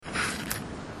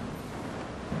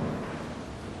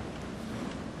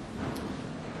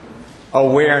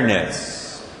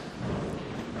Awareness.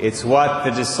 It's what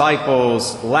the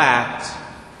disciples lacked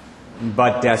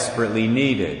but desperately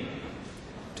needed.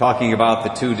 Talking about the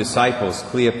two disciples,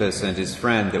 Cleopas and his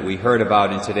friend, that we heard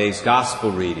about in today's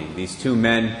gospel reading. These two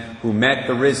men who met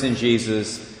the risen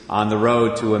Jesus on the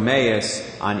road to Emmaus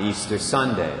on Easter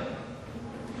Sunday.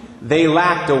 They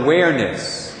lacked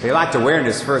awareness. They lacked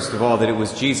awareness, first of all, that it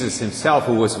was Jesus himself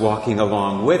who was walking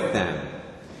along with them.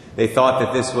 They thought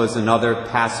that this was another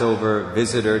Passover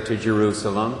visitor to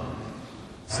Jerusalem,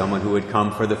 someone who had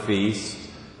come for the feast,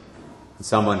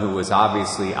 someone who was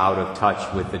obviously out of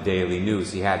touch with the daily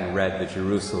news. He hadn't read the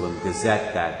Jerusalem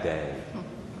Gazette that day.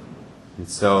 And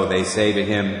so they say to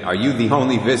him, "Are you the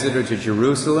only visitor to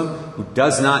Jerusalem who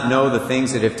does not know the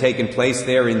things that have taken place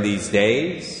there in these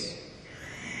days?"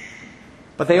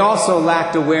 But they also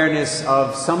lacked awareness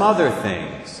of some other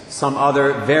things, some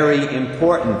other very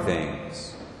important things.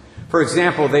 For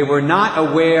example, they were not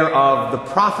aware of the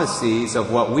prophecies of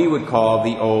what we would call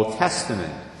the Old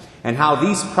Testament, and how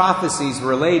these prophecies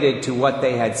related to what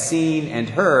they had seen and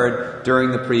heard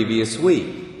during the previous week.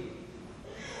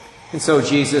 And so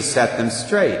Jesus set them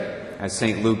straight. As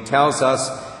St. Luke tells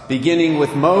us, beginning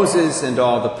with Moses and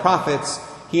all the prophets,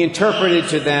 he interpreted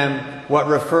to them what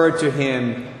referred to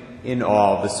him in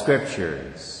all the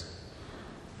Scriptures.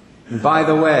 And by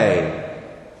the way,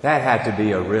 that had to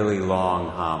be a really long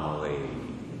homily.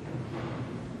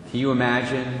 Can you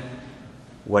imagine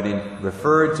what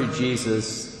referred to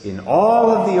Jesus in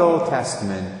all of the Old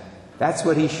Testament? That's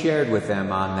what he shared with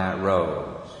them on that road.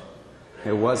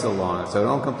 It was a long, so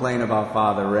don't complain about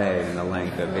Father Ray and the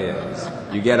length of his.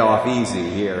 You get off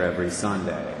easy here every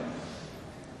Sunday.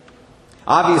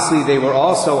 Obviously, they were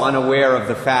also unaware of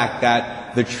the fact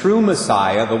that the true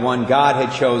Messiah, the one God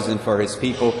had chosen for his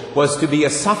people, was to be a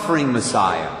suffering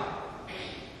Messiah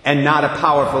and not a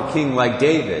powerful king like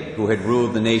David, who had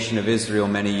ruled the nation of Israel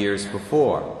many years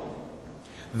before.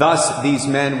 Thus, these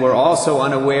men were also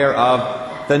unaware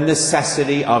of the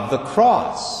necessity of the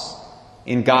cross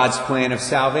in God's plan of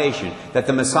salvation, that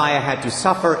the Messiah had to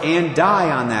suffer and die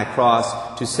on that cross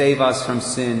to save us from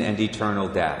sin and eternal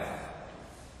death.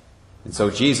 And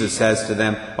so Jesus says to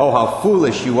them, "Oh, how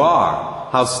foolish you are,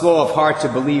 how slow of heart to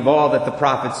believe all that the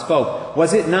prophets spoke.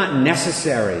 Was it not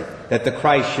necessary that the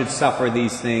Christ should suffer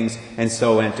these things and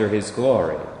so enter his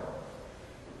glory?"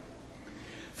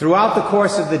 Throughout the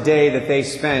course of the day that they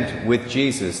spent with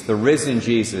Jesus, the risen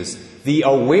Jesus, the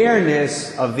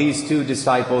awareness of these two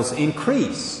disciples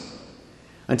increased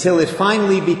until it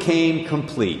finally became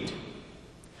complete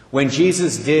when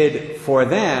Jesus did for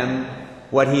them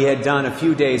what he had done a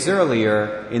few days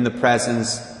earlier in the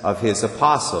presence of his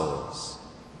apostles.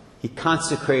 He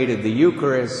consecrated the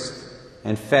Eucharist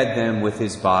and fed them with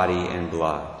his body and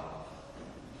blood.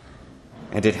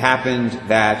 And it happened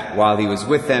that while he was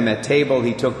with them at table,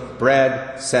 he took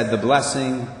bread, said the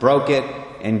blessing, broke it,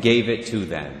 and gave it to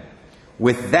them.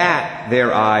 With that,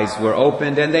 their eyes were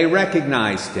opened and they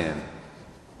recognized him,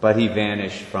 but he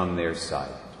vanished from their sight.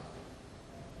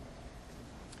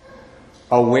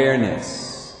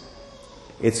 Awareness.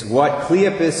 It's what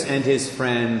Cleopas and his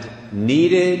friend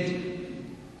needed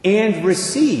and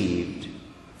received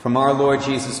from our Lord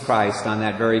Jesus Christ on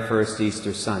that very first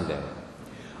Easter Sunday.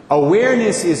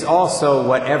 Awareness is also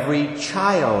what every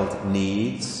child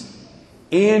needs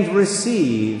and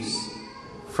receives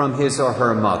from his or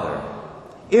her mother,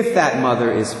 if that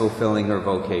mother is fulfilling her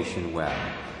vocation well.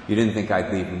 You didn't think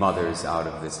I'd leave mothers out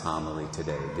of this homily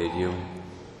today, did you?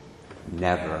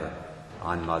 Never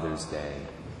on Mother's Day.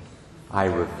 I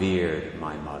revered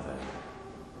my mother.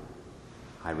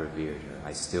 I revered her.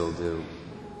 I still do.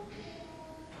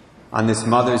 On this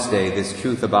Mother's Day, this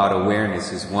truth about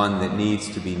awareness is one that needs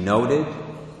to be noted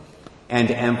and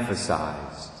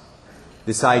emphasized.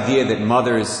 This idea that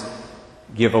mothers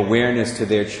give awareness to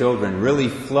their children really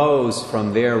flows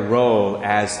from their role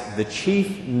as the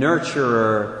chief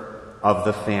nurturer of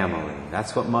the family.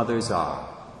 That's what mothers are,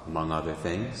 among other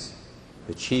things,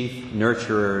 the chief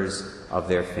nurturers of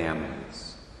their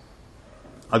families.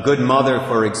 A good mother,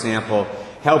 for example,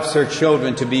 helps her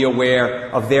children to be aware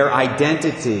of their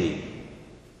identity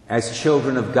as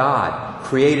children of God,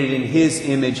 created in his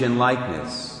image and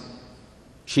likeness.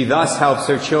 She thus helps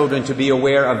her children to be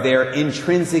aware of their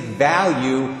intrinsic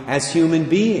value as human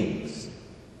beings.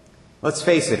 Let's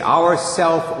face it, our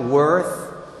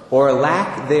self-worth or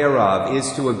lack thereof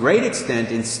is to a great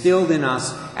extent instilled in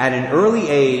us at an early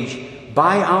age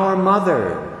by our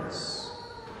mothers,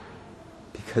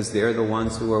 because they're the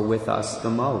ones who are with us the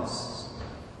most.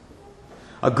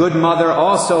 A good mother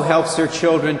also helps her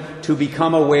children to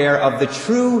become aware of the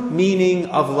true meaning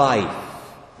of life.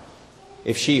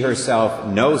 if she herself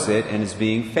knows it and is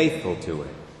being faithful to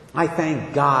it. I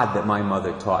thank God that my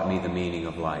mother taught me the meaning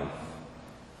of life.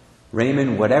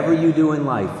 Raymond, whatever you do in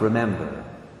life, remember,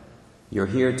 you're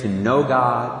here to know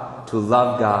God, to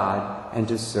love God, and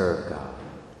to serve God.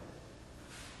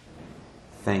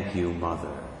 Thank you,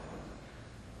 Mother.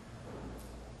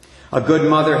 A good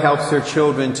mother helps her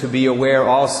children to be aware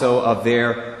also of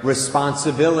their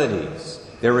responsibilities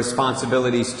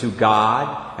to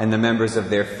God and the members of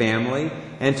their family,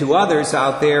 and to others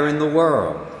out there in the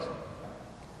world.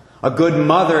 A good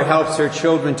mother helps her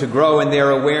children to grow in their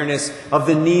awareness of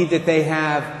the need that they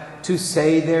have to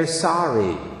say they're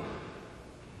sorry.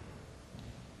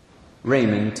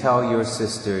 Raymond, tell your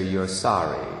sister you're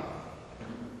sorry.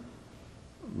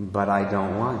 But I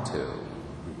don't want to.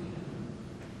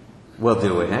 We'll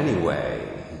do it anyway.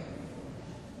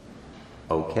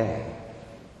 Okay.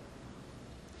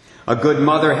 A good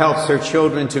mother helps her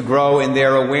children to grow in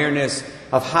their awareness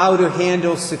of how to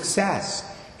handle success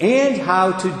and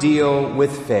how to deal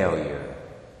with failure.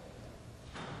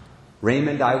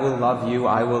 Raymond, I will love you.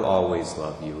 I will always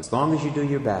love you, as long as you do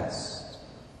your best.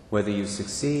 Whether you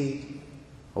succeed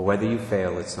or whether you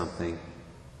fail at something,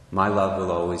 my love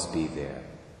will always be there.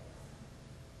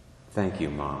 Thank you,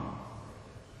 Mom.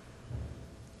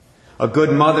 A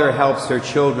good mother helps her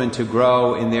children to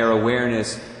grow in their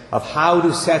awareness of how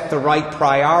to set the right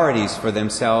priorities for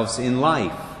themselves in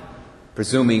life,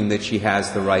 presuming that she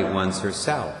has the right ones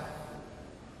herself.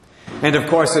 And of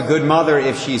course, a good mother,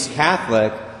 if she's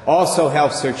Catholic, also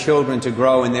helps her children to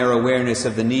grow in their awareness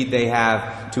of the need they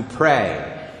have to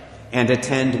pray and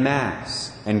attend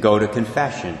Mass and go to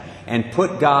confession and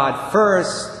put God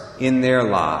first in their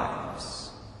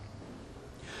lives.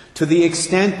 To the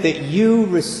extent that you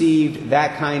received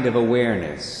that kind of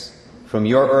awareness from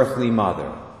your earthly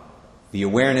mother, the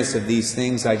awareness of these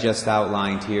things I just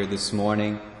outlined here this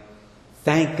morning,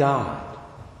 thank God.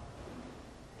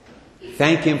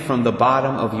 Thank Him from the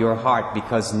bottom of your heart,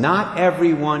 because not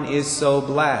everyone is so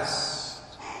blessed.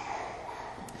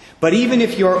 But even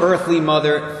if your earthly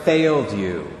mother failed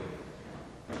you,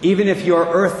 even if your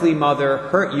earthly mother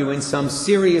hurt you in some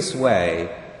serious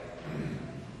way,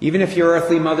 even if your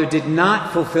earthly mother did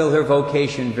not fulfill her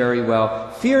vocation very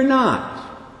well, fear not.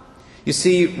 You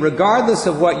see, regardless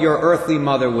of what your earthly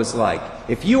mother was like,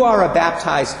 if you are a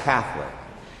baptized Catholic,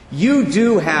 you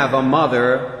do have a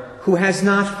mother who has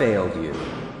not failed you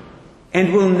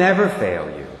and will never fail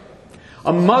you.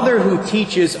 A mother who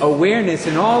teaches awareness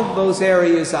in all of those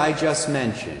areas I just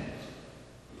mentioned.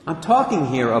 I'm talking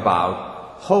here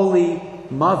about Holy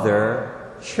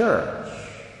Mother Church.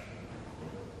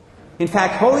 In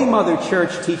fact, Holy Mother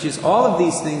Church teaches all of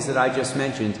these things that I just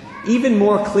mentioned even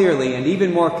more clearly and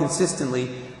even more consistently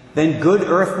than good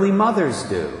earthly mothers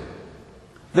do.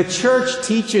 The Church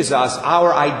teaches us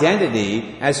our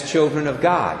identity as children of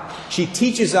God. She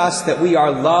teaches us that we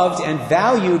are loved and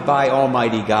valued by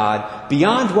Almighty God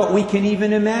beyond what we can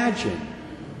even imagine.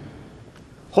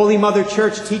 Holy Mother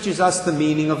Church teaches us the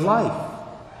meaning of life.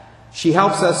 She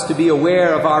helps us to be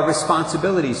aware of our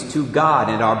responsibilities to God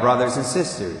and our brothers and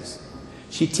sisters.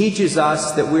 She teaches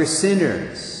us that we're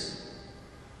sinners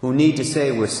who need to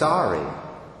say we're sorry.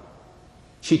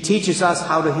 She teaches us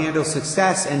how to handle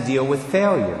success and deal with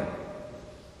failure.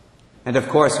 And of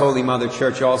course, Holy Mother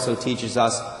Church also teaches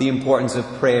us the importance of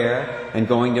prayer and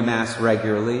going to Mass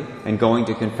regularly and going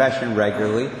to confession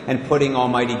regularly and putting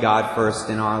Almighty God first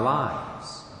in our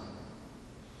lives.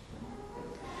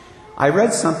 I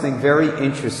read something very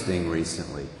interesting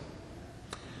recently.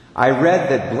 I read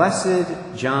that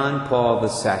Blessed John Paul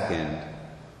II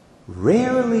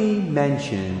rarely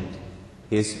mentioned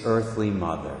his earthly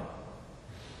mother,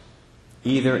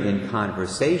 either in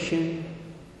conversation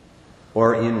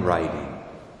or in writing.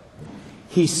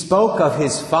 He spoke of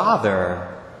his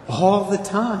father all the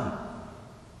time,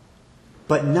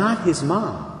 but not his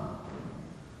mom.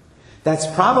 That's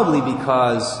probably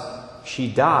because she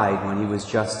died when he was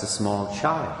just a small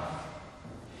child.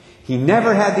 He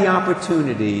never had the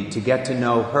opportunity to get to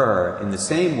know her in the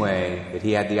same way that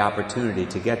he had the opportunity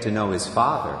to get to know his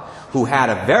father, who had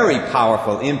a very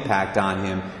powerful impact on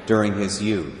him during his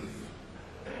youth.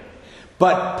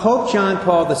 But Pope John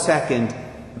Paul II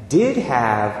did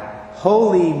have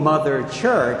Holy Mother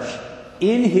Church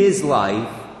in his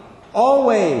life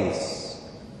always,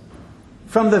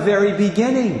 from the very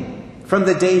beginning, from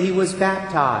the day he was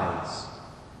baptized.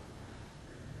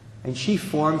 And she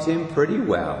formed him pretty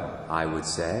well, I would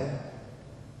say,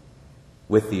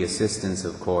 with the assistance,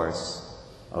 of course,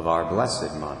 of our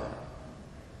Blessed Mother.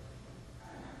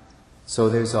 So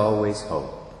there's always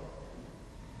hope.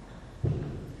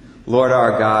 Lord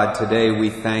our God, today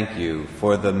we thank you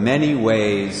for the many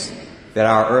ways that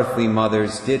our earthly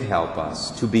mothers did help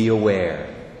us to be aware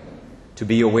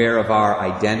of our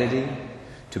identity,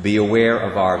 to be aware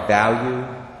of our value,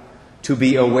 to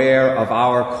be aware of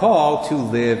our call to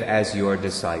live as your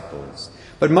disciples.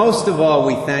 But most of all,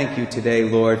 we thank you today,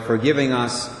 Lord, for giving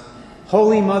us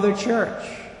Holy Mother Church,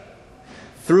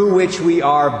 through which we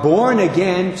are born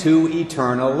again to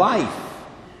eternal life,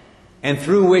 and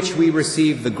through which we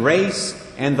receive the grace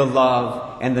and the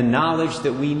love and the knowledge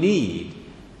that we need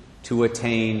to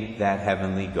attain that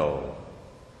heavenly goal.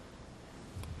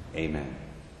 Amen.